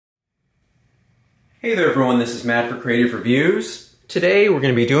Hey there everyone, this is Matt for Creative Reviews. Today we're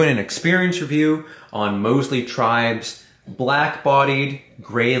going to be doing an experience review on Mosley Tribe's black-bodied,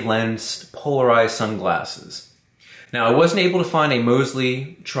 gray-lensed, polarized sunglasses. Now I wasn't able to find a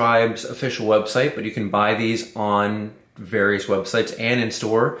Mosley Tribe's official website, but you can buy these on various websites and in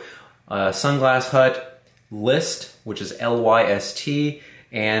store. Sunglass Hut, List, which is L-Y-S-T,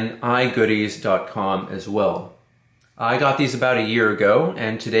 and iGoodies.com as well. I got these about a year ago,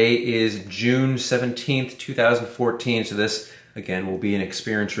 and today is June 17th, 2014, so this, again, will be an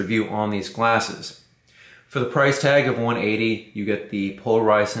experience review on these glasses. For the price tag of $180, you get the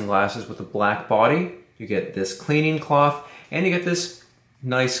polarized sunglasses with a black body, you get this cleaning cloth, and you get this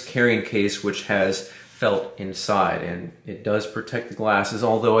nice carrying case which has felt inside, and it does protect the glasses,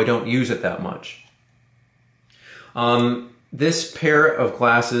 although I don't use it that much. This pair of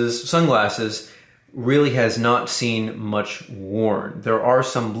sunglasses, really has not seen much worn. There are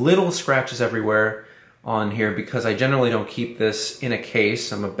some little scratches everywhere on here because I generally don't keep this in a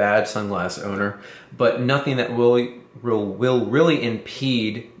case. I'm a bad sunglass owner, but nothing that will really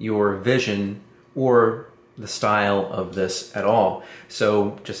impede your vision or the style of this at all.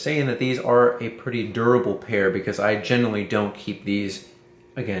 So just saying that these are a pretty durable pair because I generally don't keep these,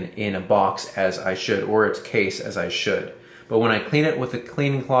 again, in a box as I should or its case as I should. But when I clean it with a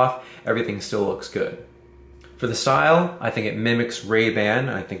cleaning cloth, everything still looks good. For the style, I think it mimics Ray-Ban.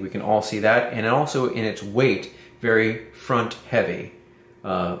 I think we can all see that. And also in its weight, very front heavy,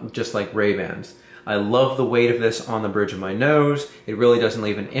 just like Ray-Bans. I love the weight of this on the bridge of my nose. It really doesn't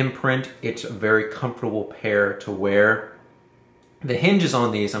leave an imprint. It's a very comfortable pair to wear. The hinges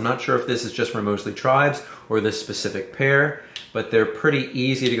on these, I'm not sure if this is just for Mosley Tribes or this specific pair, but they're pretty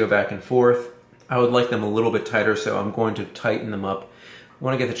easy to go back and forth. I would like them a little bit tighter, so I'm going to tighten them up.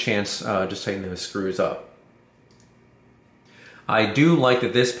 When I get the chance, just tighten those screws up. I do like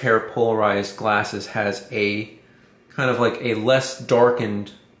that this pair of polarized glasses has a kind of like a less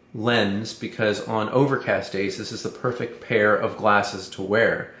darkened lens because on overcast days, this is the perfect pair of glasses to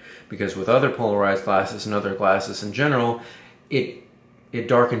wear. Because with other polarized glasses and other glasses in general, it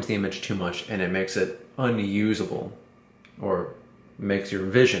darkens the image too much and it makes it unusable or makes your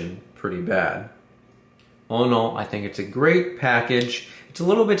vision pretty bad. All in all, I think it's a great package. It's a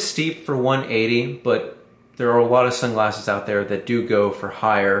little bit steep for $180, but there are a lot of sunglasses out there that do go for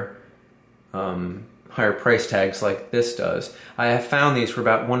higher price tags like this does. I have found these for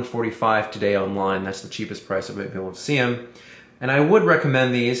about $145 today online. That's the cheapest price I've been able to see them. And I would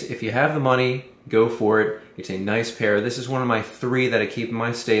recommend these. If you have the money, go for it. It's a nice pair. This is one of my three that I keep in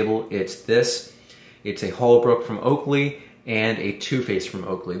my stable. It's this. It's a Holbrook from Oakley and a Too Faced from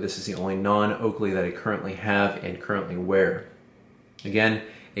Oakley. This is the only non-Oakley that I currently have and currently wear. Again,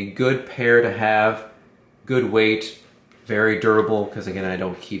 a good pair to have, good weight, very durable, because again, I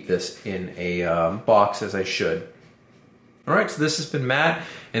don't keep this in a box as I should. Alright, so this has been Matt,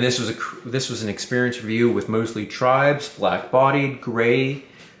 and this was an experience review with Mosley Tribe's black-bodied, gray,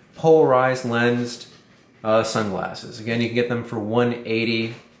 polarized lensed sunglasses. Again, you can get them for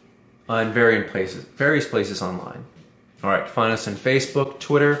 $180 on various places online. Alright, find us on Facebook,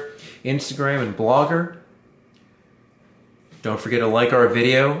 Twitter, Instagram, and Blogger. Don't forget to like our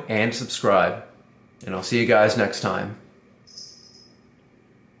video and subscribe. And I'll see you guys next time.